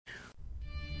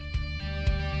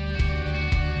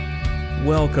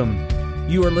Welcome.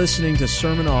 You are listening to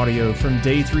sermon audio from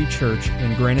Day 3 Church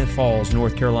in Granite Falls,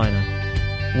 North Carolina.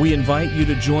 We invite you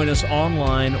to join us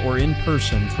online or in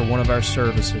person for one of our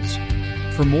services.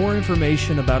 For more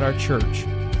information about our church,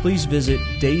 please visit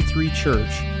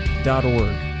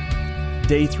day3church.org.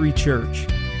 Day 3 Church.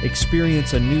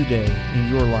 Experience a new day in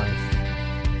your life.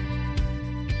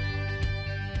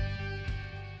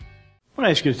 I want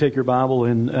to ask you to take your Bible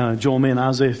and join me in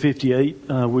Isaiah 58.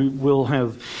 We will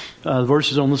have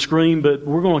verses on the screen, but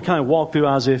we're going to kind of walk through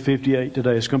Isaiah 58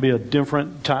 today. It's going to be a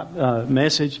different type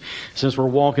message. Since we're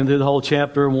walking through the whole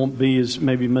chapter, it won't be as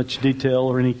maybe much detail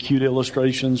or any cute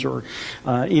illustrations or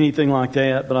anything like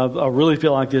that. But I really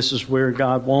feel like this is where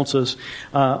God wants us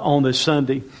on this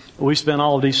Sunday. We spent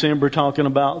all of December talking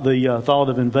about the thought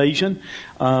of invasion,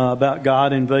 about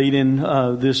God invading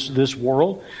this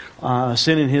world,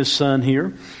 sending His Son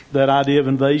here. That idea of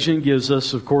invasion gives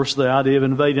us, of course, the idea of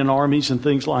invading armies and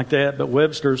things like that. But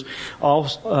Webster's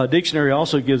dictionary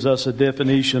also gives us a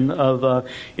definition of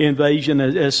invasion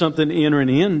as something entering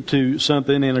into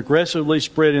something and aggressively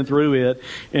spreading through it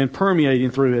and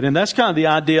permeating through it. And that's kind of the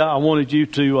idea I wanted you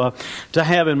to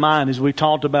have in mind as we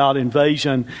talked about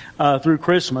invasion through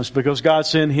Christmas, because God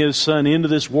sent His Son into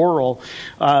this world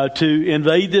to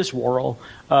invade this world,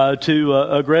 to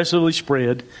aggressively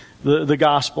spread the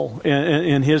gospel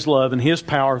and His love and His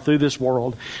power through this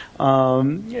world,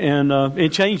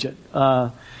 and change it.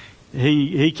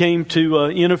 He came to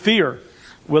interfere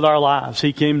with our lives.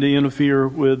 He came to interfere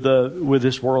with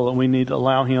this world, and we need to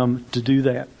allow Him to do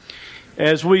that.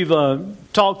 As we've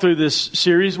talked through this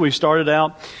series, we started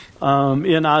out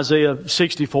in Isaiah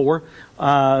 64,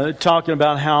 talking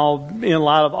about how, in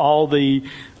light of all the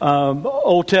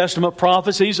Old Testament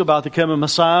prophecies about the coming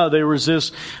Messiah, there was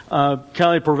this kind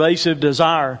of pervasive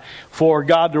desire for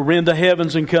God to rend the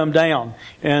heavens and come down.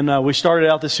 And we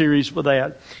started out the series with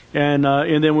that. And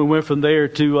then we went from there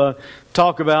to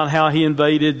talk about how He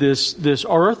invaded this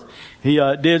earth. He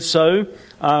did so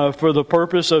for the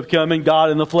purpose of coming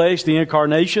God in the flesh, the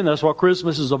incarnation. That's what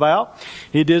Christmas is about.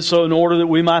 He did so in order that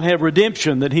we might have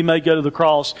redemption, that He may go to the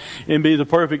cross and be the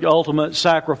perfect ultimate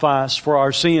sacrifice for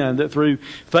our sin, that through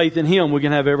faith in Him we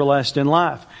can have everlasting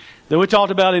life. Then we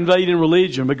talked about invading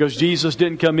religion, because Jesus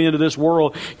didn't come into this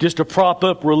world just to prop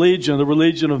up religion, the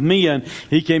religion of men.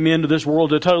 He came into this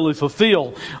world to totally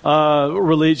fulfill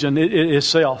religion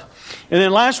itself. And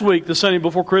then last week, the Sunday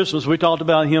before Christmas, we talked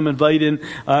about Him invading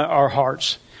our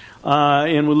hearts.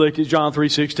 And we looked at John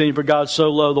 3:16, for God so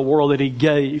loved the world that He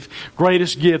gave.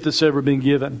 Greatest gift that's ever been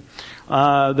given.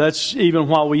 That's even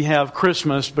why we have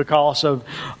Christmas, because of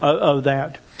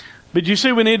that. But you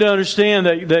see, we need to understand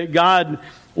that God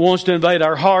wants to invade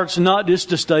our hearts, not just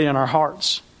to stay in our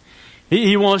hearts.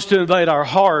 He wants to invade our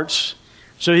hearts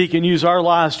so He can use our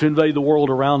lives to invade the world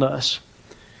around us.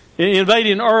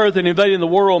 Invading earth and invading the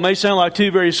world may sound like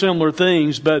two very similar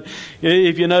things, but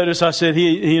if you notice, I said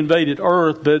He invaded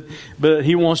earth, but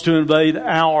He wants to invade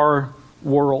our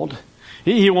world.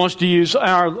 He wants to use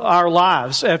our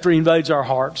lives after He invades our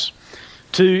hearts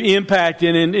to impact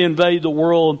and invade the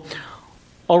world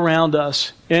around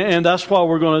us. And that's why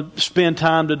we're going to spend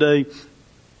time today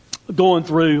going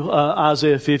through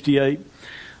Isaiah 58.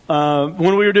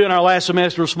 When we were doing our last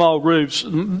semester of small groups,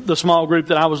 the small group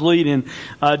that I was leading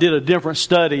did a different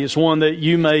study. It's one that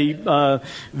you may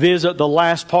visit the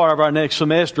last part of our next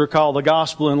semester, called The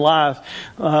Gospel in Life.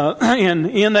 And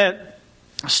in that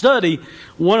study,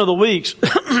 one of the weeks,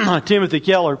 Timothy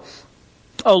Keller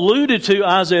alluded to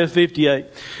Isaiah 58.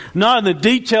 Not in the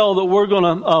detail that we're going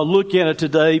to look at it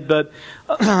today, but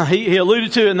he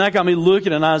alluded to it, and that got me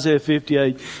looking at Isaiah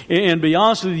 58. And to be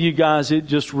honest with you guys, it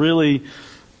just really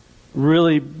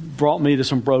brought me to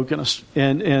some brokenness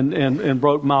and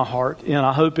broke my heart. And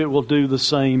I hope it will do the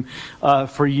same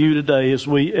for you today as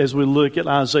we look at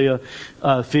Isaiah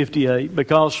 58.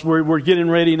 Because we're getting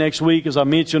ready next week, as I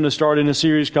mentioned, to start in a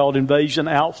series called Invasion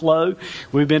Outflow.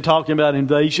 We've been talking about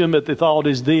invasion, but the thought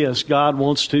is this: God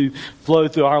wants to flow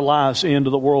through our lives into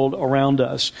the world around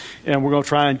us. And we're going to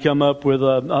try and come up with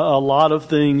a lot of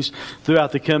things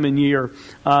throughout the coming year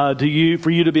for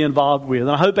you to be involved with.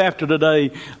 And I hope after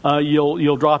today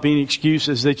you'll drop any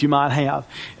excuses that you might have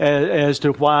as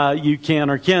to why you can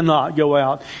or cannot go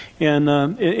out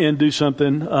and do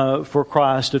something for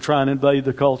Christ to try and invade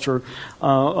the culture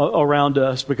around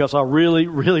us. Because I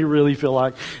really feel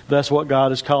like that's what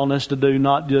God is calling us to do,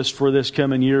 not just for this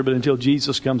coming year, but until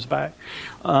Jesus comes back.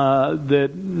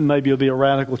 That maybe it'll be a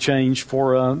radical change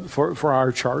for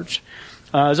our church.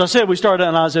 As I said, we started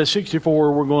in Isaiah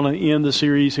 64. We're going to end the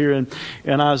series here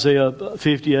in Isaiah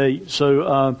 58.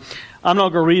 So I'm not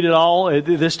going to read it all at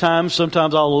this time.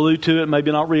 Sometimes I'll allude to it,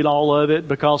 maybe not read all of it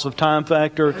because of time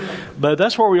factor. But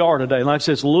that's where we are today. Like I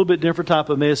said, it's a little bit different type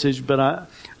of message, but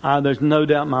there's no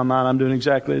doubt in my mind I'm doing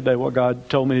exactly today what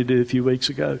God told me to do a few weeks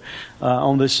ago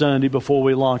on this Sunday before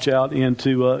we launch out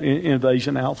into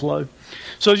invasion outflow.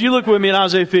 So as you look with me in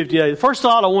Isaiah 58, the first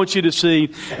thought I want you to see,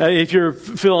 if you're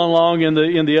feeling along in the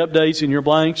updates in your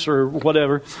blanks or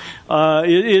whatever,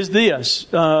 is this.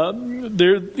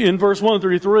 There in verse 1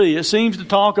 through 3, it seems to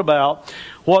talk about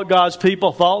what God's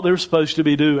people thought they were supposed to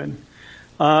be doing.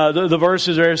 The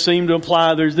verses there seem to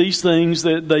imply there's these things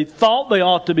that they thought they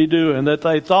ought to be doing, that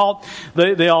they thought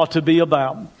they ought to be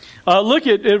about. Look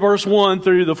at verse 1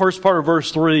 through the first part of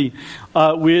verse 3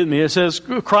 with me. It says,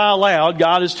 cry aloud.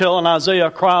 God is telling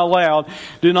Isaiah, cry aloud.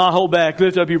 Do not hold back.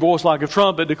 Lift up your voice like a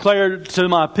trumpet. Declare to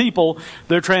my people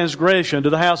their transgression, to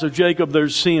the house of Jacob their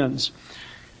sins.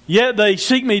 Yet they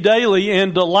seek me daily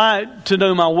and delight to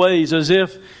know my ways, as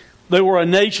if they were a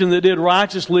nation that did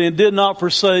righteously and did not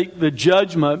forsake the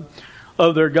judgment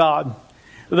of their God.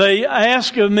 They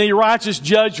ask of me righteous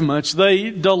judgments. They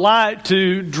delight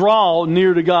to draw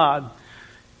near to God.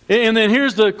 And then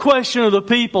here's the question of the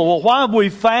people. Well, why have we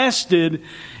fasted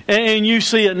and you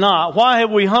see it not? Why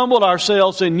have we humbled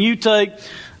ourselves and you take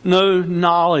no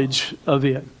knowledge of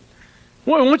it?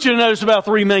 Well, I want you to notice about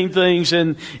three main things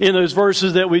in those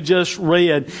verses that we just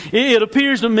read. It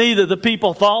appears to me that the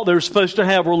people thought they were supposed to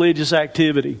have religious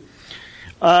activity.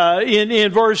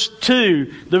 In verse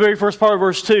 2, the very first part of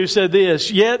verse 2 said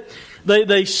this, yet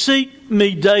they seek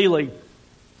me daily,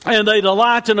 and they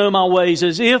delight to know my ways,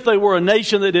 as if they were a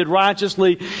nation that did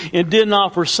righteously and did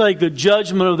not forsake the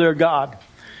judgment of their God.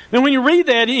 And when you read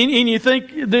that and you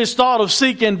think this thought of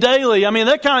seeking daily, I mean,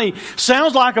 that kind of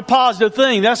sounds like a positive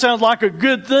thing. That sounds like a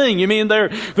good thing. You mean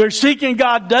they're seeking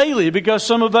God daily, because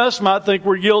some of us might think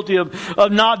we're guilty of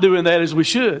not doing that as we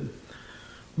should.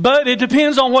 But it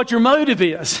depends on what your motive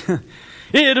is.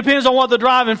 It depends on what the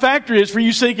driving factor is for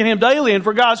you seeking Him daily. And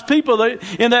for God's people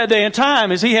in that day and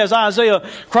time, as He has Isaiah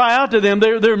cry out to them,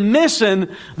 they're missing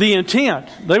the intent.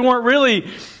 They weren't really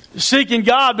seeking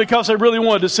God because they really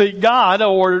wanted to seek God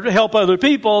or help other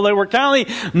people. They were kind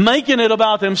of making it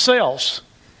about themselves.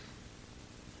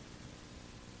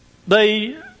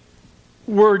 They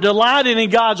were delighted in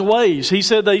God's ways. He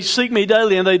said they seek me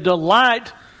daily and they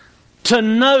delight to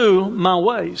know my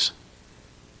ways.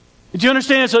 Do you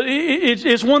understand? So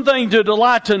it's one thing to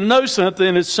delight to know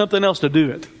something, it's something else to do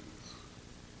it.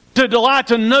 To delight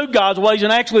to know God's ways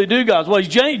and actually do God's ways.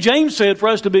 James said for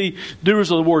us to be doers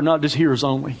of the word, not just hearers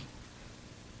only.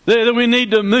 That we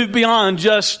need to move beyond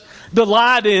just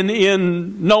delighting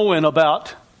in knowing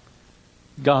about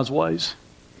God's ways.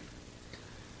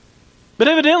 But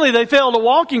evidently they failed to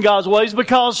walk in God's ways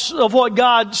because of what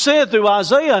God said through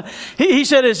Isaiah. He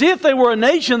said, as if they were a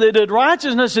nation that did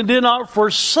righteousness and did not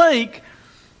forsake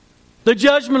the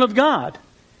judgment of God.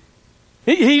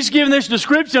 He's given this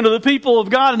description of the people of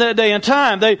God in that day and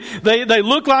time. They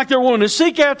look like they're wanting to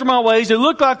seek after my ways. They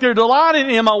look like they're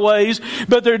delighting in my ways,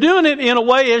 but they're doing it in a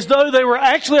way as though they were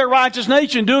actually a righteous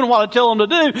nation doing what I tell them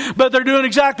to do, but they're doing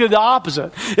exactly the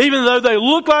opposite. Even though they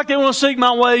look like they want to seek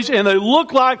my ways and they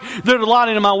look like they're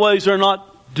delighting in my ways, they're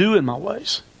not doing my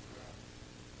ways.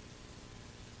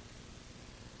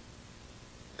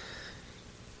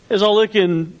 As I look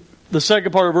in the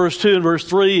second part of verse 2 and verse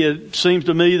 3, it seems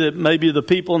to me that maybe the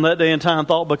people in that day and time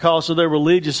thought because of their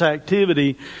religious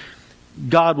activity,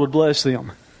 God would bless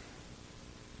them.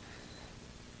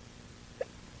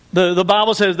 The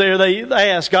Bible says there, they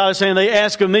ask, God is saying they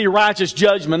ask of me righteous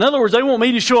judgment. In other words, they want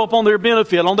me to show up on their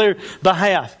benefit, on their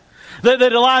behalf. They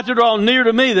delight to draw near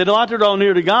to me. They delight to draw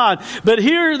near to God. But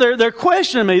here they're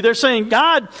questioning me. They're saying,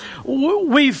 God,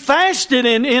 we fasted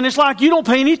and it's like you don't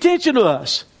pay any attention to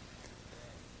us.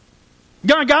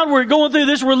 God, we're going through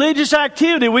this religious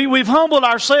activity. We've humbled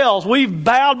ourselves. We've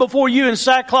bowed before you in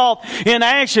sackcloth and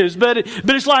ashes. But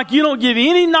it's like you don't give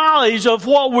any knowledge of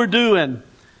what we're doing.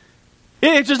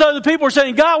 It's as though the people are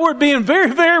saying, God, we're being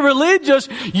very, very religious.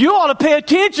 You ought to pay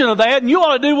attention to that, and you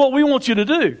ought to do what we want you to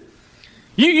do.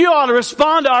 You ought to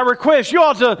respond to our request. You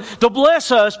ought to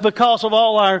bless us because of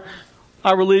all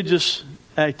our religious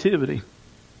activity.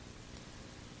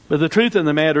 But the truth of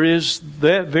the matter is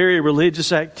that very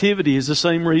religious activity is the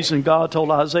same reason God told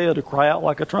Isaiah to cry out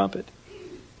like a trumpet.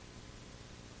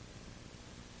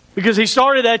 Because he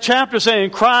started that chapter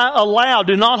saying, cry aloud,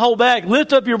 do not hold back,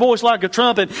 lift up your voice like a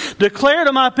trumpet, declare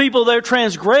to my people their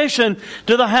transgression,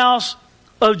 to the house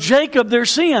of Jacob their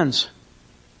sins.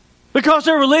 Because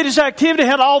their religious activity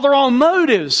had all their own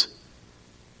motives.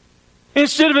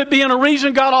 Instead of it being a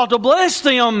reason God ought to bless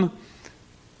them,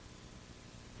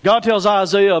 God tells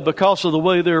Isaiah, because of the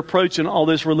way they're approaching all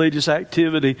this religious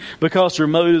activity, because their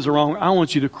motives are wrong, I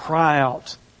want you to cry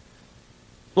out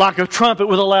like a trumpet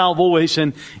with a loud voice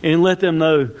and let them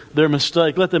know their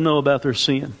mistake. Let them know about their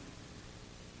sin.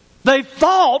 They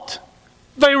thought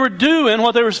they were doing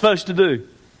what they were supposed to do.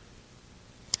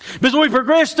 But as we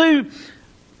progress through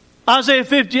Isaiah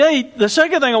 58, the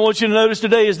second thing I want you to notice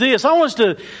today is this. I want us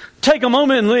to take a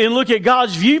moment and look at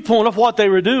God's viewpoint of what they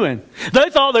were doing. They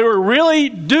thought they were really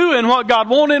doing what God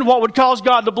wanted, what would cause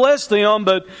God to bless them,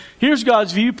 but here's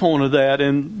God's viewpoint of that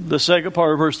in the second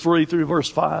part of verse 3 through verse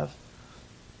 5.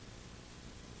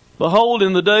 Behold,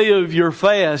 in the day of your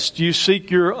fast, you seek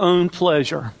your own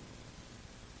pleasure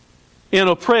and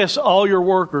oppress all your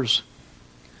workers.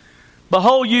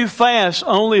 Behold, you fast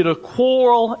only to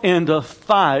quarrel and to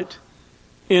fight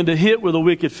and to hit with a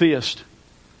wicked fist.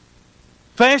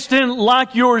 Fasting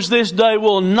like yours this day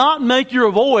will not make your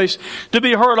voice to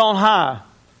be heard on high.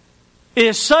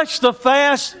 Is such the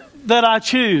fast that I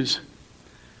choose?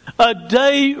 A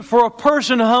day for a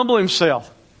person to humble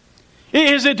himself.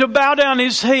 Is it to bow down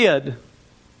his head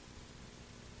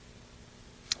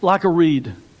like a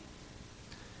reed?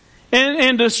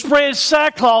 And to spread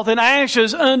sackcloth and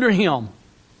ashes under him.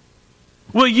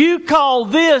 Will you call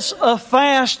this a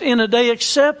fast in a day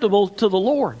acceptable to the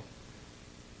Lord?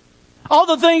 All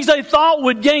the things they thought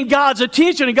would gain God's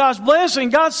attention and God's blessing,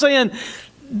 God's saying,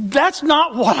 that's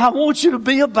not what I want you to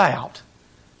be about.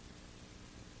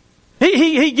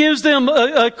 He gives them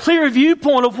a clear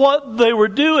viewpoint of what they were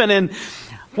doing. And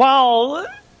while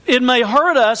it may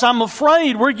hurt us, I'm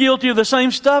afraid we're guilty of the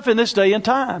same stuff in this day and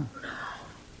time.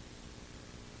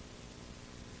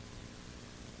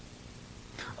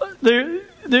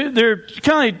 There are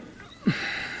kind of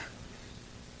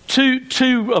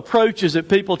two approaches that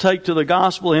people take to the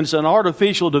gospel, and it's an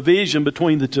artificial division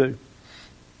between the two.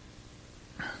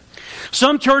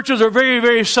 Some churches are very,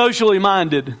 very socially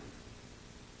minded.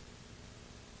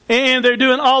 And they're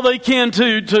doing all they can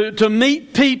to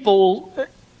meet people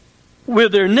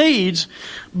with their needs,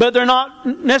 but they're not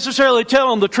necessarily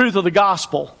telling the truth of the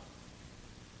gospel.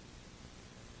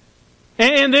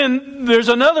 And then there's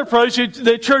another approach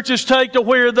that churches take to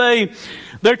where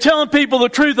they're telling people the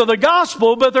truth of the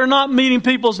gospel, but they're not meeting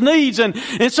people's needs. And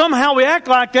somehow we act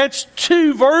like that's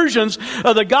two versions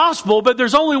of the gospel, but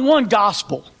there's only one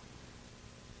gospel.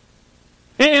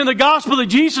 And the gospel that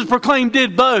Jesus proclaimed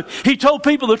did both. He told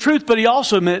people the truth, but He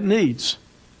also met needs.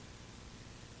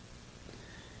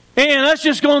 And that's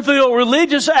just going through a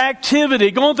religious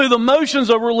activity, going through the motions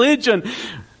of religion,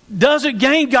 doesn't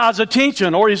gain God's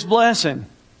attention or His blessing.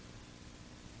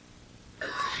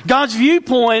 God's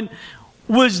viewpoint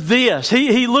was this.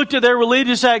 He looked at their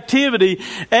religious activity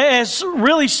as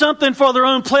really something for their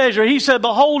own pleasure. He said,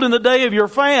 behold, in the day of your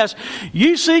fast,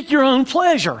 you seek your own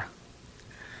pleasure.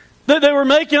 That they were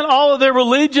making all of their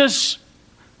religious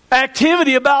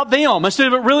activity about them instead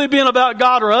of it really being about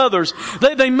God or others.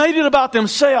 They made it about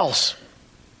themselves.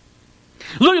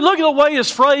 Look at the way it's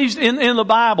phrased in the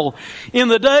Bible. In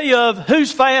the day of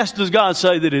whose fast does God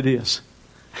say that it is?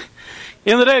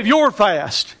 In the day of your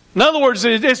fast. In other words,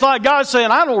 it's like God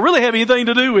saying, I don't really have anything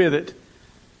to do with it.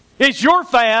 It's your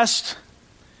fast,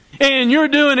 and you're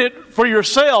doing it for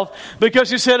yourself, because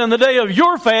He said in the day of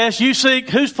your fast, you seek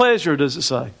whose pleasure does it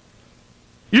say?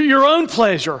 Your own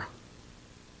pleasure.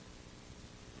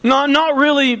 Not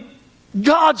really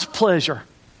God's pleasure.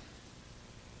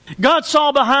 God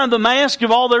saw behind the mask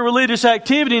of all their religious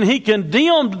activity, and He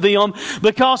condemned them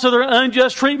because of their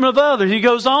unjust treatment of others. He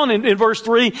goes on in verse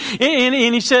 3, and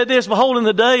He said this, behold, in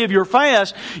the day of your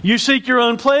fast, you seek your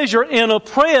own pleasure and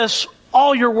oppress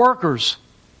all your workers.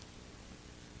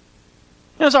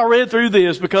 As I read through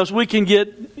this, because we can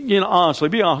get, honestly,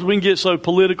 be honest, we can get so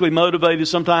politically motivated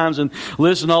sometimes and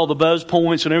listen to all the buzz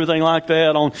points and everything like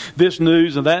that on this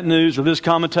news and that news or this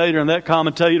commentator and that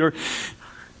commentator.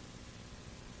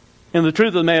 And the truth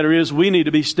of the matter is, we need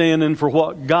to be standing for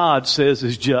what God says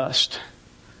is just.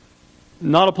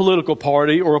 Not a political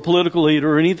party or a political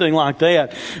leader or anything like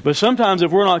that. But sometimes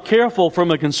if we're not careful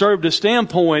from a conservative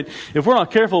standpoint, if we're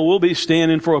not careful, we'll be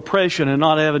standing for oppression and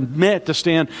not having meant to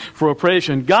stand for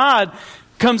oppression. God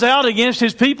comes out against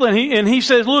His people and He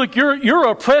says, look, you're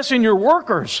oppressing your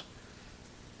workers.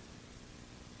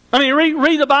 I mean,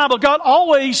 read the Bible. God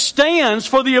always stands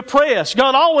for the oppressed.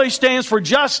 God always stands for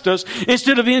justice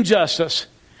instead of injustice.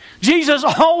 Jesus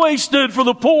always stood for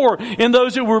the poor and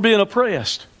those that were being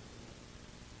oppressed.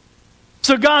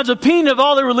 So God's opinion of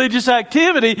all the religious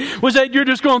activity was that you're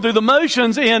just going through the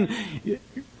motions, and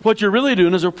what you're really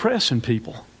doing is oppressing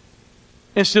people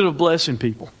instead of blessing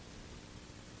people.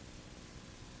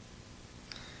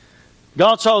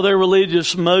 God saw their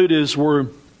religious motives were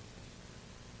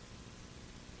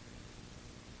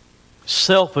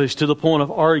selfish to the point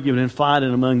of arguing and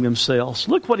fighting among themselves.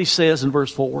 Look what he says in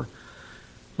verse 4.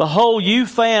 Behold, you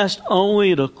fast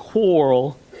only to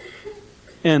quarrel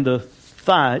and to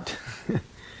fight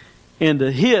and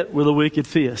to hit with a wicked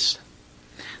fist.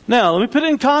 Now, let me put it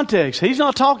in context. He's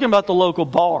not talking about the local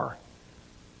bar.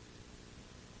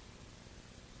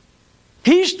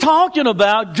 He's talking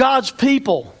about God's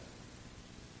people.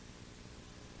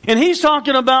 And he's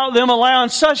talking about them allowing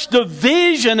such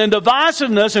division and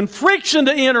divisiveness and friction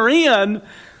to enter in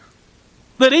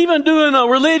that even doing a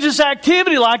religious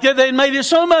activity like that, they made it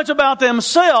so much about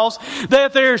themselves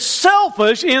that they're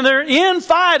selfish and they're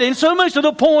infighting so much to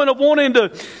the point of wanting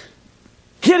to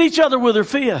hit each other with their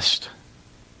fist.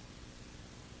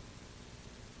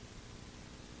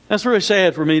 That's very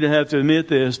sad for me to have to admit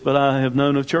this, but I have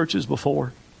known of churches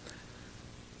before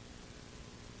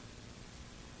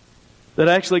that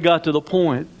actually got to the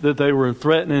point that they were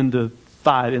threatening to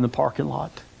fight in the parking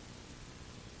lot.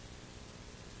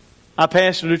 I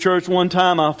pastored a church one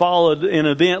time. I followed an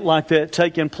event like that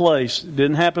taking place. It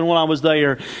didn't happen when I was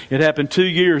there. It happened 2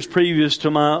 years previous to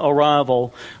my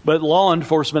arrival. But law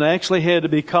enforcement actually had to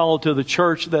be called to the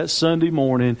church that Sunday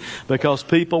morning because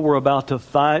people were about to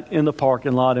fight in the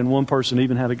parking lot, and one person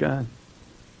even had a gun.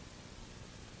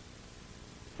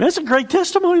 That's a great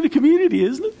testimony of the community,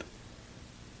 isn't it?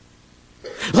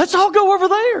 Let's all go over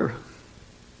there.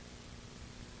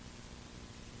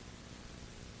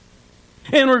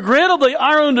 And regrettably,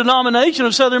 our own denomination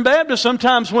of Southern Baptists,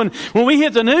 sometimes when we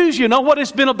hit the news, you know what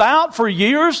it's been about for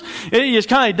years? It has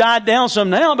kind of died down some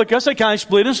now because they kind of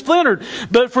split and splintered.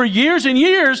 But for years and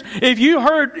years, if you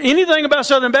heard anything about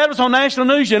Southern Baptists on national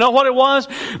news, you know what it was?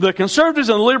 The conservatives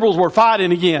and the liberals were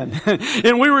fighting again.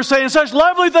 And we were saying such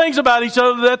lovely things about each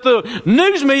other that the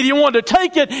news media wanted to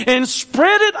take it and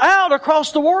spread it out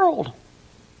across the world.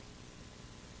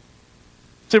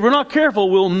 See, if we're not careful,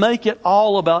 we'll make it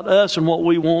all about us and what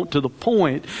we want to the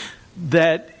point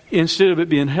that instead of it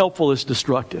being helpful, it's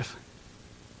destructive.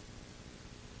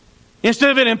 Instead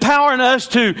of it empowering us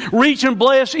to reach and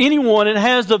bless anyone, it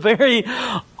has the very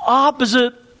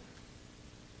opposite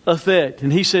effect.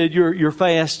 And he said, your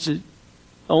fast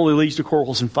only leads to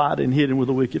quarrels and fighting and hitting with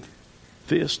a wicked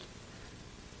fist.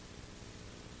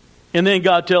 And then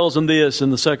God tells them this in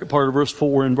the second part of verse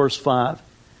 4 and verse 5.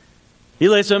 He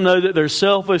lets them know that their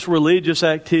selfish religious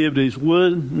activities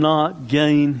would not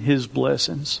gain His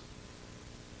blessings.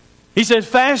 He said,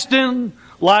 fasting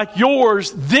like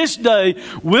yours this day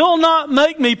will not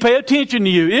make me pay attention to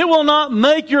you. It will not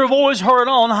make your voice heard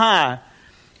on high.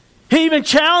 He even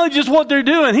challenges what they're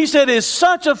doing. He said, it's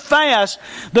such a fast,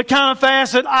 the kind of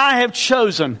fast that I have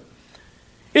chosen.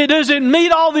 It doesn't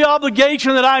meet all the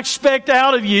obligation that I expect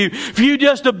out of you for you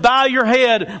just to bow your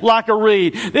head like a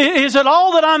reed. Is it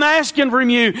all that I'm asking from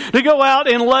you to go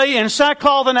out and lay in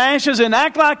sackcloth and ashes and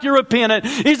act like you're repentant?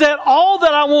 Is that all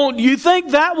that I want? Do you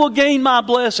think that will gain my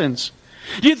blessings?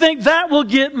 Do you think that will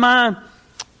get my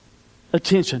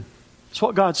attention? That's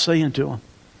what God's saying to them.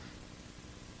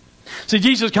 See,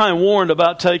 Jesus kind of warned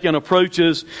about taking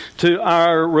approaches to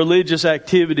our religious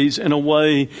activities in a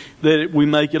way that we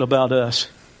make it about us.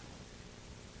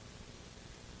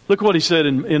 Look what He said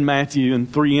in Matthew, in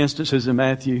 3 instances in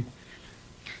Matthew.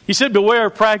 He said, beware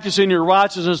of practicing your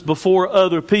righteousness before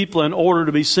other people in order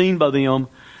to be seen by them.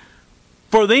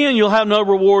 For then you'll have no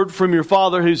reward from your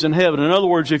Father who's in heaven. In other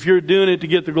words, if you're doing it to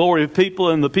get the glory of people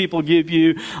and the people give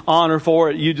you honor for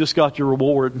it, you just got your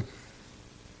reward.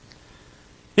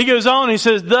 He goes on, he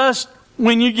says, thus,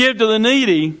 when you give to the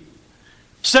needy,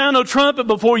 sound no trumpet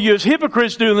before you as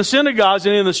hypocrites do in the synagogues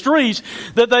and in the streets,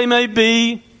 that they may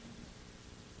be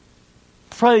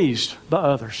praised by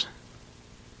others.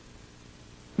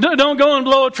 Don't go and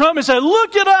blow a trumpet and say,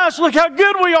 look at us, look how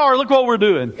good we are, look what we're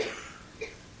doing.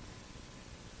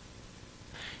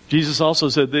 Jesus also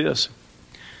said this,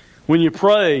 when you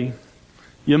pray,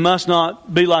 you must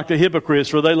not be like the hypocrites,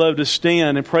 for they love to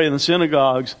stand and pray in the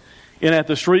synagogues and at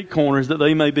the street corners that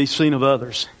they may be seen of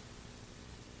others.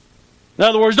 In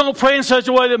other words, don't pray in such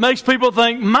a way that makes people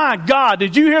think, my God,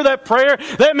 did you hear that prayer?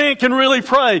 That man can really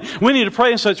pray. We need to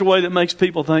pray in such a way that makes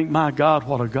people think, my God,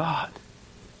 what a God.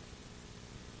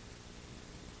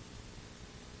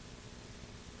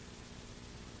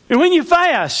 And when you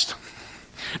fast,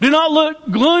 do not look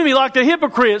gloomy like the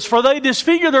hypocrites, for they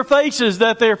disfigure their faces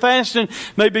that their fasting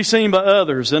may be seen by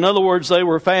others. In other words, they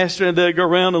were fasting and they'd go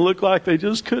around and look like they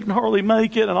just couldn't hardly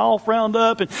make it and all frowned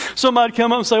up. And somebody'd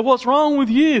come up and say, what's wrong with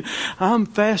you? I'm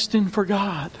fasting for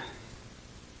God.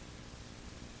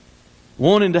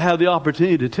 Wanting to have the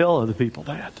opportunity to tell other people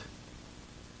that.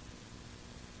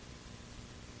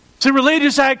 See,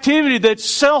 religious activity that's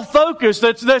self-focused,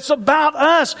 that's about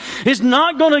us, is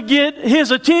not going to get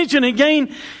His attention and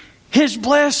gain His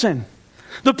blessing.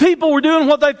 The people were doing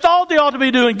what they thought they ought to be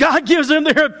doing. God gives them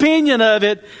their opinion of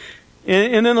it.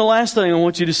 And then the last thing I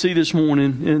want you to see this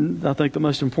morning, and I think the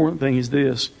most important thing is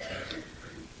this.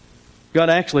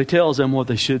 God actually tells them what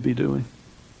they should be doing.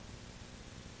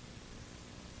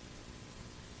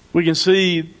 We can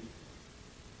see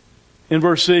in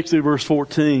verse 6 through verse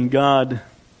 14, God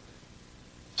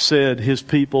said His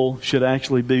people should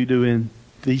actually be doing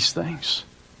these things.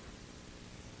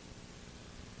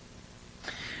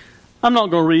 I'm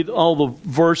not going to read all the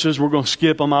verses. We're going to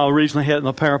skip them. I originally had it in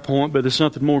the PowerPoint, but there's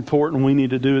something more important we need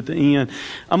to do at the end.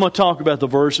 I'm going to talk about the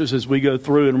verses as we go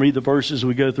through and read the verses as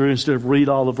we go through instead of read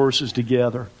all the verses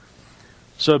together.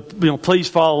 So, please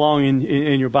follow along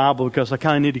in your Bible because I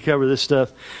kind of need to cover this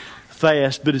stuff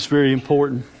fast, but it's very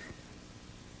important.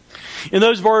 In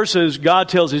those verses, God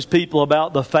tells His people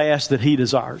about the fast that He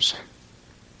desires.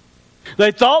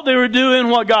 They thought they were doing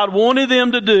what God wanted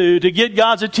them to do to get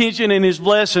God's attention and His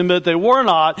blessing, but they were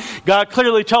not. God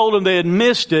clearly told them they had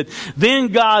missed it. Then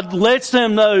God lets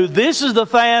them know, this is the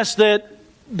fast that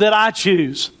I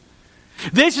choose.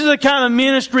 This is the kind of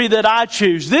ministry that I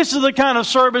choose. This is the kind of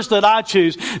service that I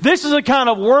choose. This is the kind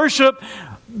of worship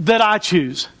that I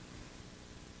choose.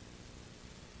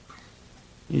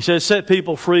 He says, set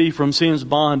people free from sin's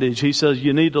bondage. He says,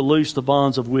 you need to loose the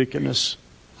bonds of wickedness.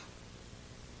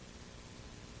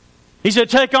 He said,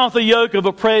 take off the yoke of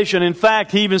oppression. In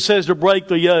fact, He even says to break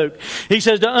the yoke. He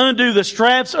says to undo the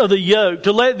straps of the yoke,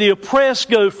 to let the oppressed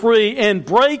go free and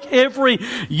break every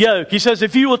yoke. He says,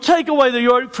 if you will take away the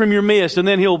yoke from your midst, and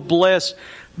then He'll bless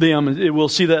them. And we'll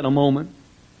see that in a moment.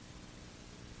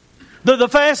 The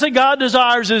fast that God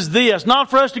desires is this,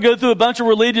 not for us to go through a bunch of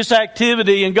religious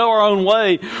activity and go our own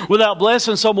way without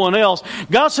blessing someone else.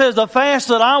 God says the fast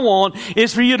that I want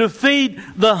is for you to feed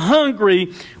the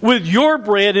hungry with your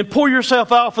bread and pour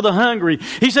yourself out for the hungry.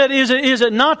 He said, is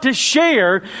it not to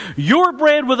share your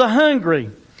bread with the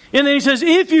hungry? And then He says,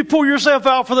 if you pour yourself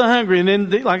out for the hungry, and then,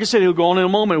 like I said, He'll go on in a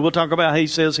moment. We'll talk about how He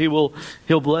says He'll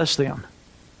bless them.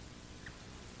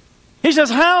 He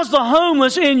says, house the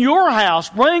homeless in your house.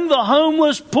 Bring the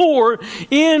homeless poor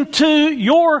into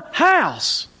your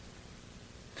house.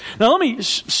 Now, let me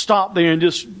stop there and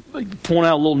just point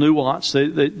out a little nuance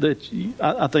that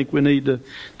I think we need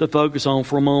to focus on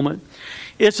for a moment.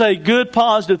 It's a good,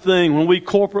 positive thing when we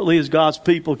corporately as God's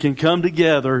people can come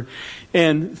together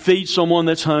and feed someone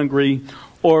that's hungry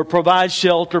or provide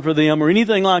shelter for them or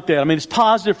anything like that. I mean, it's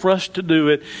positive for us to do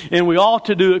it, and we ought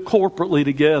to do it corporately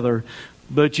together.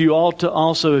 But you ought to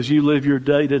also, as you live your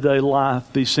day-to-day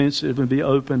life, be sensitive and be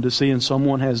open to seeing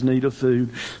someone has need of food,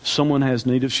 someone has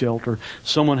need of shelter,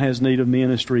 someone has need of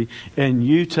ministry, and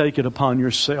you take it upon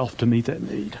yourself to meet that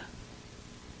need.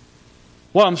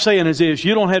 What I'm saying is this,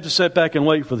 you don't have to sit back and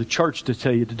wait for the church to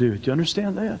tell you to do it. Do you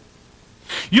understand that?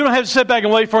 You don't have to sit back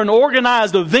and wait for an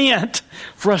organized event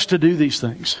for us to do these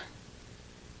things.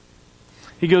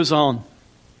 He goes on.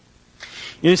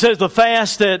 And he says the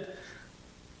fast that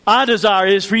I desire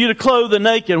is for you to clothe the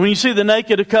naked. When you see the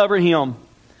naked, to cover him.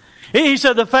 He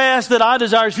said the fast that I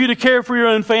desire is for you to care for your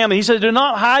own family. He said, do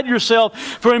not hide yourself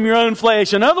from your own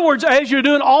flesh. In other words, as you're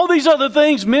doing all these other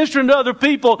things, ministering to other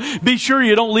people, be sure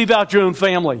you don't leave out your own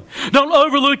family. Don't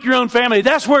overlook your own family.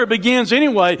 That's where it begins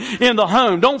anyway, in the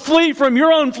home. Don't flee from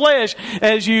your own flesh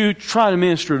as you try to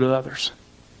minister to others.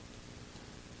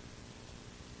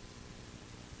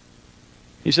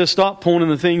 He says, stop pointing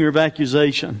the finger of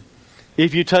accusation.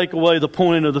 If you take away the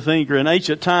pointing of the finger, in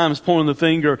ancient times, pointing the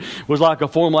finger was like a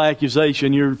formal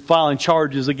accusation. You're filing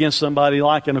charges against somebody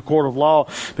like in a court of law.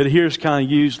 But here's kind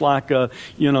of used like,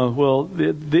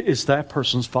 it's that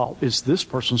person's fault. It's this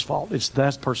person's fault. It's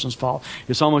that person's fault.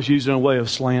 It's almost used in a way of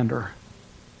slander.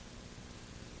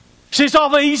 See, it's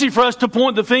awful easy for us to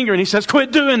point the finger, and he says,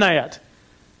 quit doing that.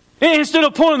 Instead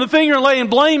of pointing the finger and laying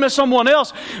blame at someone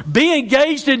else, be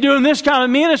engaged in doing this kind of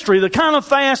ministry. The kind of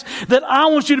fast that I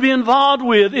want you to be involved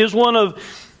with is one of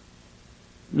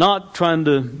not trying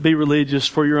to be religious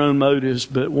for your own motives,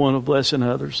 but one of blessing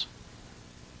others.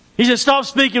 He said, stop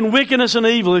speaking wickedness and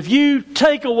evil. If you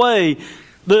take away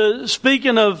the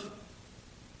speaking of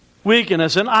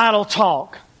wickedness and idle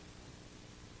talk,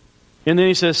 and then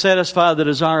he says, satisfy the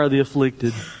desire of the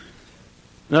afflicted.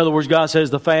 In other words, God says,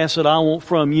 the fast that I want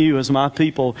from you as my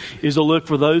people is to look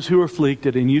for those who are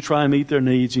afflicted, and you try and meet their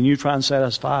needs, and you try and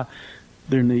satisfy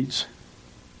their needs.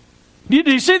 Do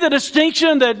you see the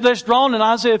distinction that's drawn in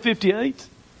Isaiah 58?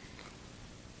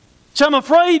 So I'm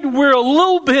afraid we're a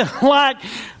little bit like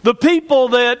the people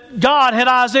that God had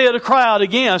Isaiah to cry out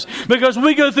against, because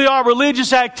we go through our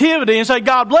religious activity and say,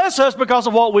 God bless us because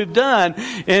of what we've done.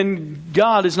 And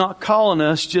God is not calling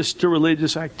us just to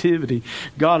religious activity.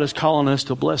 God is calling us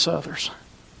to bless others.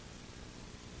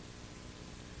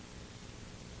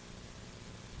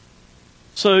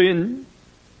 So in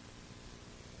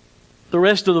the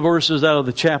rest of the verses out of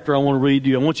the chapter I want to read to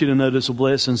you, I want you to notice the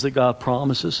blessings that God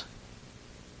promises.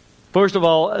 First of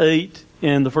all, 8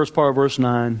 in the first part of verse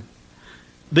 9.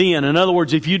 Then, in other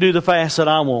words, if you do the fast that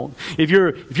I want, if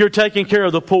you're taking care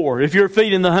of the poor, if you're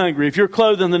feeding the hungry, if you're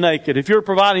clothing the naked, if you're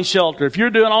providing shelter, if you're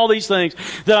doing all these things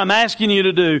that I'm asking you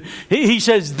to do, he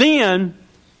says, then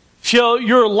shall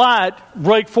your light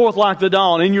break forth like the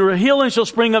dawn, and your healing shall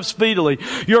spring up speedily.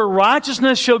 Your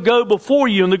righteousness shall go before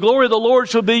you, and the glory of the Lord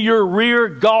shall be your rear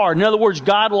guard. In other words,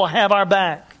 God will have our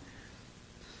back.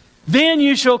 Then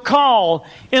you shall call,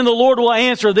 and the Lord will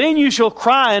answer. Then you shall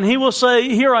cry, and He will say,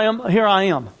 here I am, here I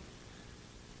am.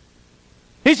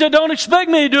 He said, don't expect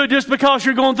me to do it just because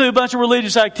you're going through a bunch of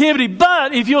religious activity.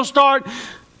 But if you'll start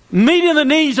meeting the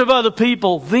needs of other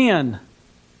people, then.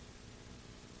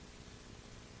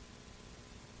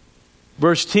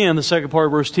 Verse 10, the second part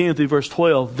of verse 10 through verse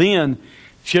 12. Then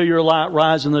shall your light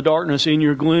rise in the darkness, and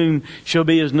your gloom shall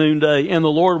be as noonday. And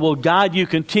the Lord will guide you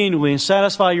continually and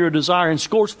satisfy your desire in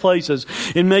scorched places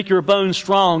and make your bones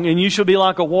strong. And you shall be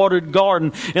like a watered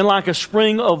garden and like a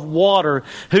spring of water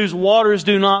whose waters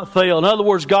do not fail. In other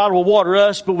words, God will water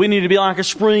us, but we need to be like a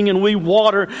spring and we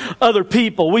water other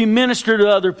people. We minister to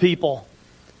other people.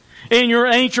 And your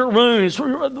ancient ruins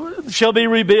shall be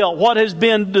rebuilt. What has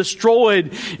been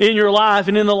destroyed in your life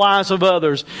and in the lives of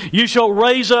others. You shall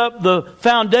raise up the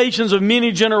foundations of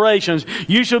many generations.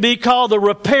 You shall be called the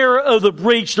repairer of the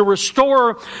breach, the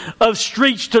restorer of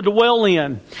streets to dwell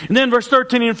in. And then verse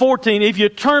 13 and 14, if you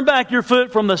turn back your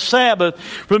foot from the Sabbath,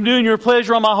 from doing your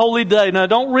pleasure on my holy day. Now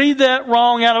don't read that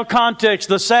wrong out of context.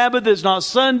 The Sabbath is not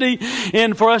Sunday.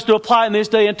 And for us to apply it in this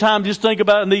day and time, just think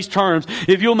about it in these terms.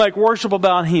 If you'll make worship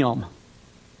about Him.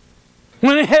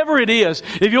 Whenever it is,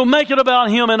 if you'll make it about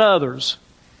Him and others.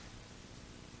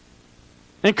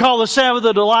 And call the Sabbath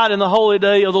a delight and the holy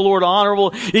day of the Lord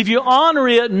honorable. If you honor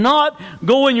it, not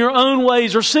going your own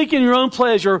ways or seeking your own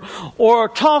pleasure or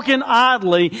talking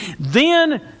idly,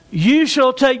 then you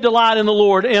shall take delight in the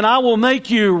Lord, and I will make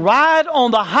you ride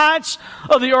on the heights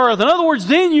of the earth. In other words,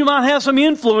 then you might have some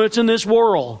influence in this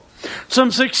world. Some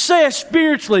success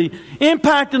spiritually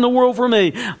impacting the world for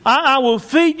me. I will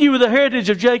feed you with the heritage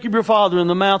of Jacob your father, and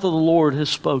the mouth of the Lord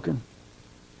has spoken.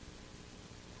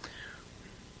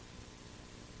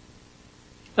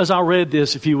 As I read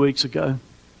this a few weeks ago,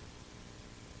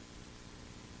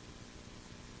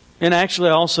 and actually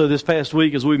also this past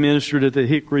week as we ministered at the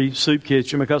Hickory Soup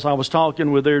Kitchen, because I was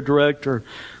talking with their director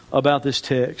about this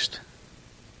text.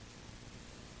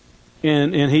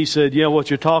 And he said, yeah, what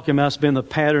you're talking about has been the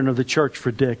pattern of the church for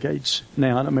decades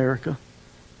now in America.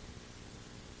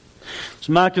 It's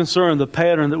my concern, the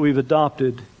pattern that we've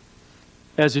adopted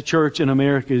as a church in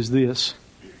America is this.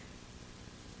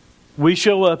 We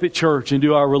show up at church and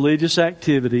do our religious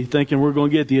activity thinking we're going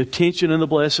to get the attention and the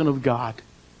blessing of God.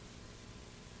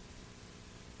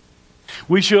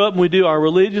 We show up and we do our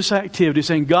religious activity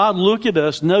saying, God, look at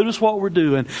us, notice what we're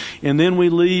doing. And then we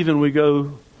leave and we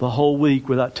go the whole week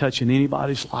without touching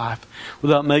anybody's life,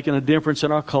 without making a difference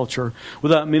in our culture,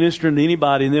 without ministering to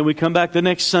anybody. And then we come back the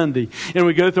next Sunday and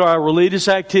we go through our religious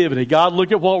activity. God,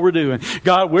 look at what we're doing.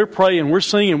 God, we're praying, we're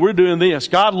singing, we're doing this.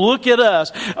 God, look at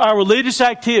us, our religious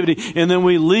activity. And then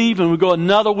we leave and we go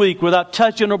another week without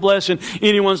touching or blessing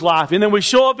anyone's life. And then we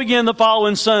show up again the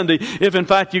following Sunday. If in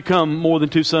fact you come more than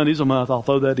 2 Sundays a month, I'll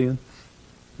throw that in.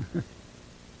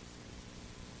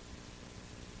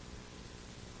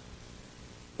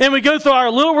 And we go through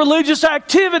our little religious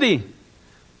activity.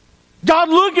 God,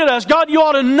 look at us. God, you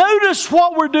ought to notice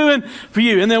what we're doing for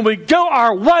you. And then we go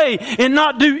our way and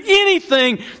not do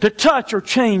anything to touch or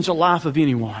change the life of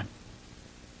anyone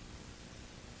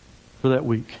for that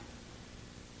week.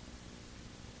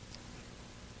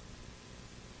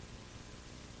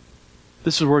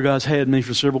 This is where God's had me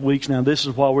for several weeks now. This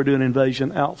is why we're doing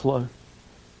Invasion Outflow.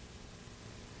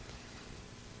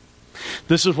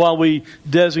 This is why we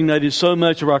designated so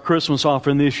much of our Christmas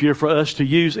offering this year for us to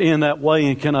use in that way.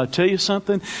 And can I tell you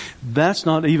something? That's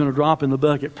not even a drop in the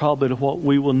bucket probably to what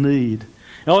we will need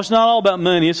Now, it's not all about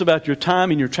money. It's about your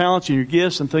time and your talents and your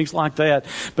gifts and things like that.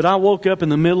 But I woke up in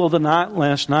the middle of the night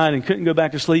last night and couldn't go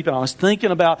back to sleep. And I was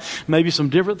thinking about maybe some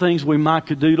different things we might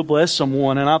could do to bless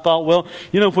someone. And I thought, well,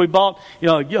 if we bought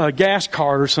a gas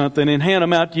card or something and hand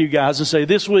them out to you guys and say,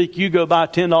 this week you go buy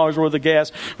 $10 worth of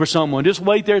gas for someone. Just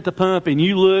wait there at the pump and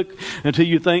you look until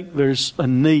you think there's a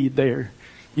need there.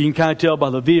 You can kind of tell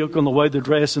by the vehicle and the way they're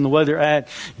dressed and the way they're at.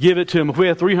 Give it to them. If we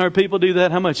have 300 people do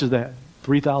that, how much is that?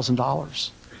 $3,000.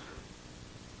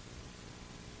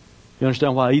 You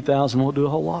understand why 8,000 won't do a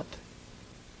whole lot?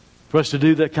 For us to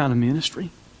do that kind of ministry.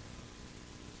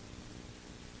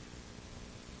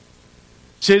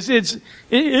 See,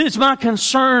 it's my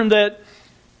concern that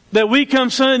we come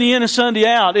Sunday in and Sunday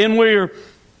out, and we're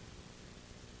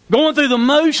going through the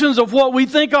motions of what we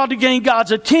think ought to gain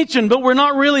God's attention, but we're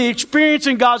not really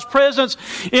experiencing God's presence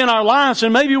in our lives.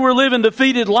 And maybe we're living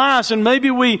defeated lives, and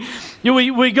maybe we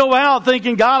go out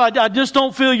thinking, God, I just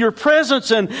don't feel your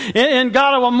presence. And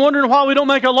God, I'm wondering why we don't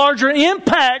make a larger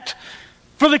impact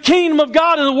for the kingdom of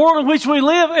God in the world in which we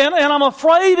live. And I'm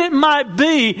afraid it might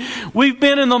be we've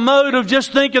been in the mode of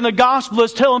just thinking the gospel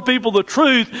is telling people the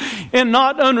truth and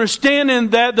not understanding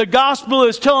that the gospel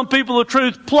is telling people the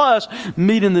truth plus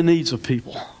meeting the needs of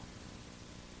people.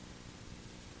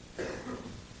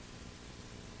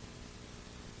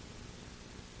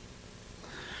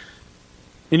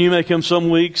 And you may come some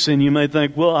weeks and you may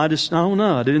think, well, I don't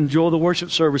know. I didn't enjoy the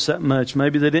worship service that much.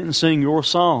 Maybe they didn't sing your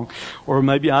song. Or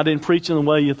maybe I didn't preach in the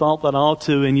way you thought that I ought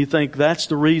to. And you think that's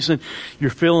the reason you're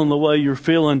feeling the way you're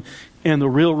feeling. And the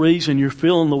real reason you're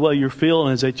feeling the way you're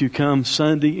feeling is that you come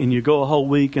Sunday and you go a whole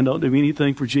week and don't do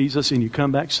anything for Jesus. And you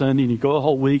come back Sunday and you go a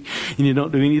whole week and you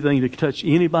don't do anything to touch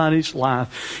anybody's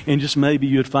life. And just maybe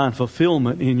you'd find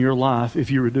fulfillment in your life if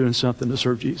you were doing something to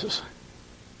serve Jesus.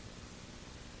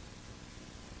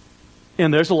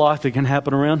 And there's a lot that can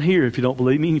happen around here. If you don't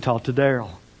believe me, you can talk to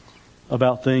Daryl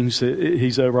about things that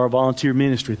he's over our volunteer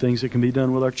ministry, things that can be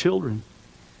done with our children.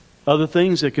 Other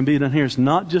things that can be done here. It's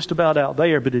not just about out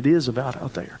there, but it is about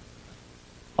out there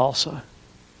also.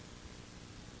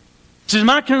 This is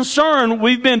my concern.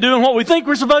 We've been doing what we think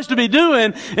we're supposed to be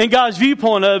doing, and God's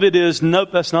viewpoint of it is, nope,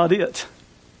 that's not it.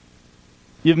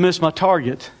 You've missed my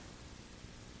target.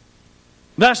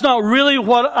 That's not really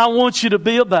what I want you to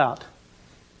be about.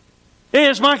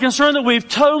 It's my concern that we've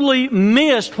totally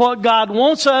missed what God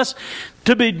wants us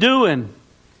to be doing.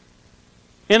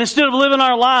 And instead of living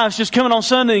our lives just coming on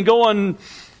Sunday and going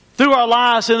through our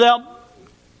lives without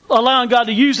allowing God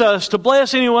to use us to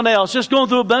bless anyone else, just going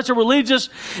through a bunch of religious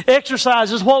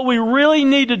exercises, what we really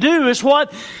need to do is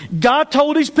what God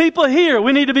told His people here.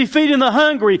 We need to be feeding the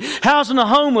hungry, housing the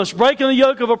homeless, breaking the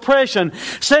yoke of oppression,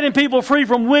 setting people free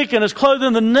from wickedness,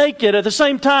 clothing the naked, at the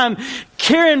same time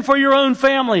caring for your own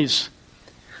families.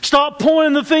 Stop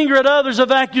pointing the finger at others of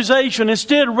accusation.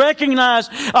 Instead, recognize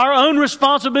our own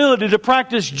responsibility to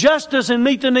practice justice and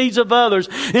meet the needs of others.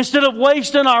 Instead of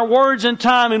wasting our words and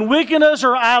time in wickedness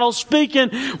or idle speaking,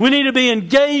 we need to be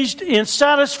engaged in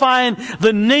satisfying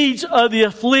the needs of the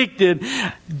afflicted.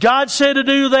 God said to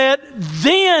do that.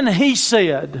 Then He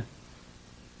said,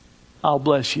 I'll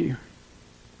bless you.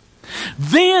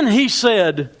 Then He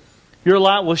said, your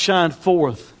light will shine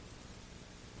forth.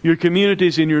 Your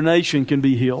communities and your nation can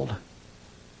be healed.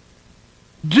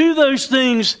 Do those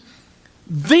things,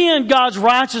 then God's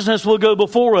righteousness will go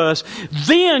before us.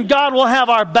 Then God will have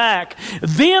our back.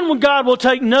 Then God will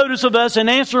take notice of us and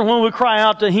answer when we cry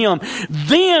out to Him.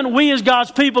 Then we as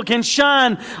God's people can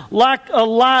shine like a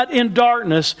light in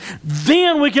darkness.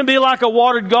 Then we can be like a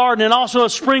watered garden and also a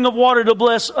spring of water to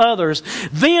bless others.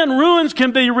 Then ruins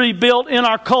can be rebuilt in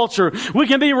our culture. We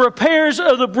can be repairs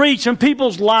of the breach in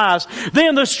people's lives.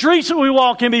 Then the streets that we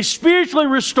walk can be spiritually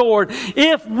restored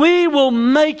if we will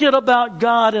make it about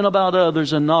God and about others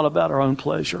and not about our own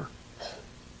pleasure.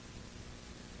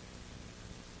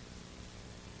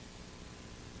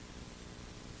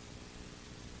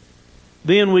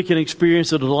 Then we can experience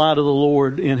the delight of the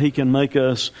Lord, and He can make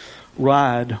us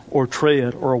ride or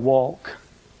tread or walk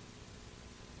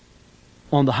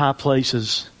on the high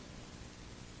places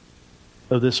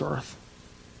of this earth.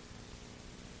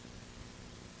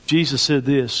 Jesus said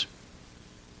this.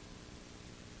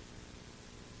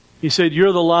 He said,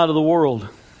 you're the light of the world.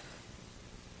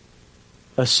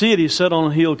 A city set on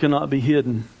a hill cannot be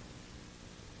hidden.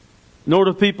 Nor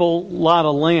do people light a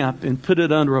lamp and put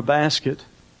it under a basket,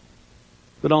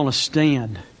 but on a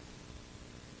stand.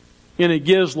 And it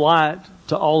gives light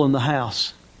to all in the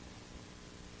house.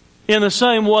 In the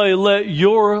same way, let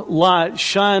your light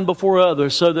shine before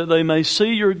others so that they may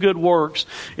see your good works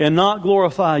and not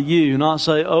glorify you. Not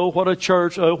say, oh, what a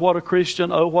church, oh, what a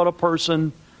Christian, oh, what a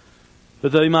person. that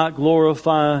they might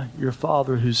glorify your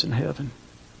Father who's in heaven.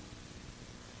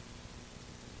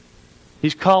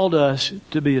 He's called us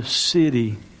to be a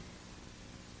city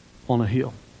on a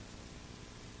hill.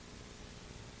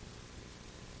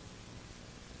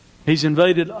 He's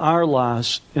invaded our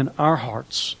lives and our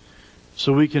hearts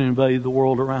so we can invade the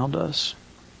world around us.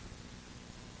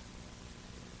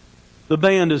 The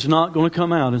band is not going to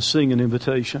come out and sing an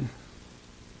invitation.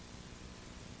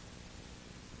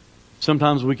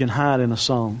 Sometimes we can hide in a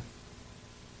song.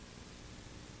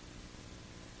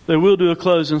 They will do a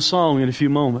closing song in a few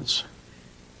moments.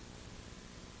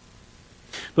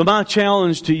 But my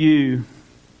challenge to you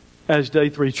as Day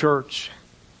 3 Church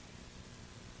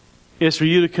is for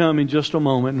you to come in just a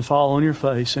moment and fall on your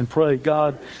face and pray,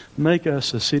 God, make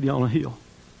us a city on a hill.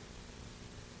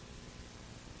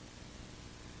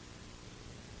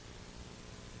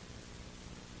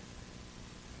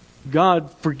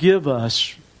 God, forgive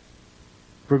us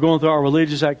for going through our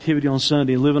religious activity on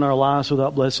Sunday and living our lives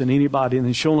without blessing anybody and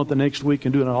then showing up the next week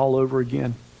and doing it all over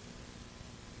again.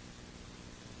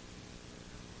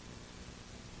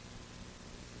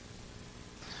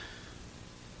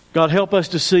 God, help us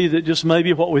to see that just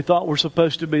maybe what we thought we're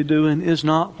supposed to be doing is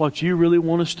not what you really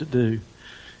want us to do.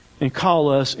 And call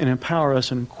us and empower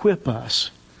us and equip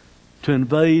us to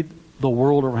invade the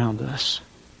world around us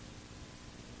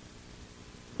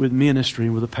with ministry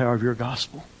and with the power of your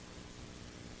gospel.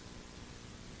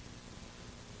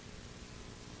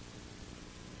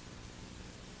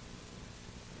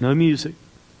 No music.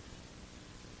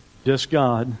 Just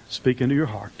God speaking to your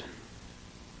heart.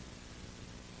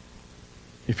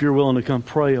 If you're willing to come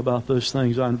pray about those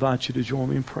things, I invite you to join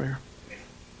me in prayer.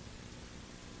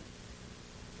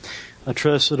 I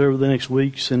trust that over the next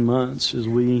weeks and months, as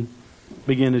we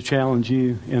begin to challenge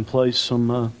you and place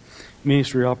some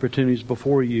ministry opportunities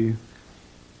before you,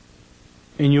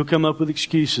 and you'll come up with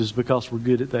excuses because we're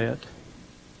good at that.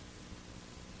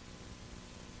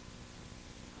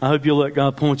 I hope you'll let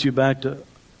God point you back to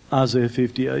Isaiah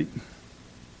 58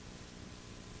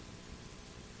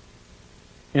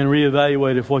 and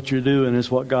reevaluate if what you're doing is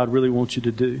what God really wants you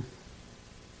to do.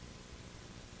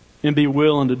 And be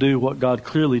willing to do what God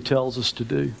clearly tells us to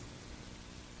do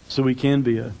so we can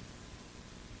be a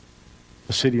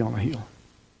city on a hill.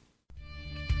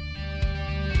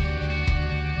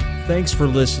 Thanks for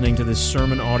listening to this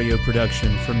sermon audio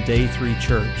production from Day 3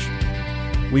 Church.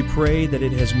 We pray that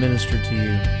it has ministered to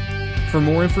you. For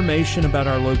more information about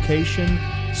our location,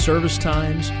 service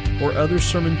times, or other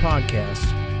sermon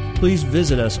podcasts, please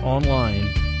visit us online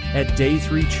at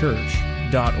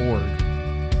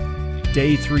day3church.org.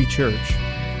 Day 3 Church.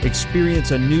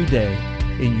 Experience a new day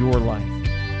in your life.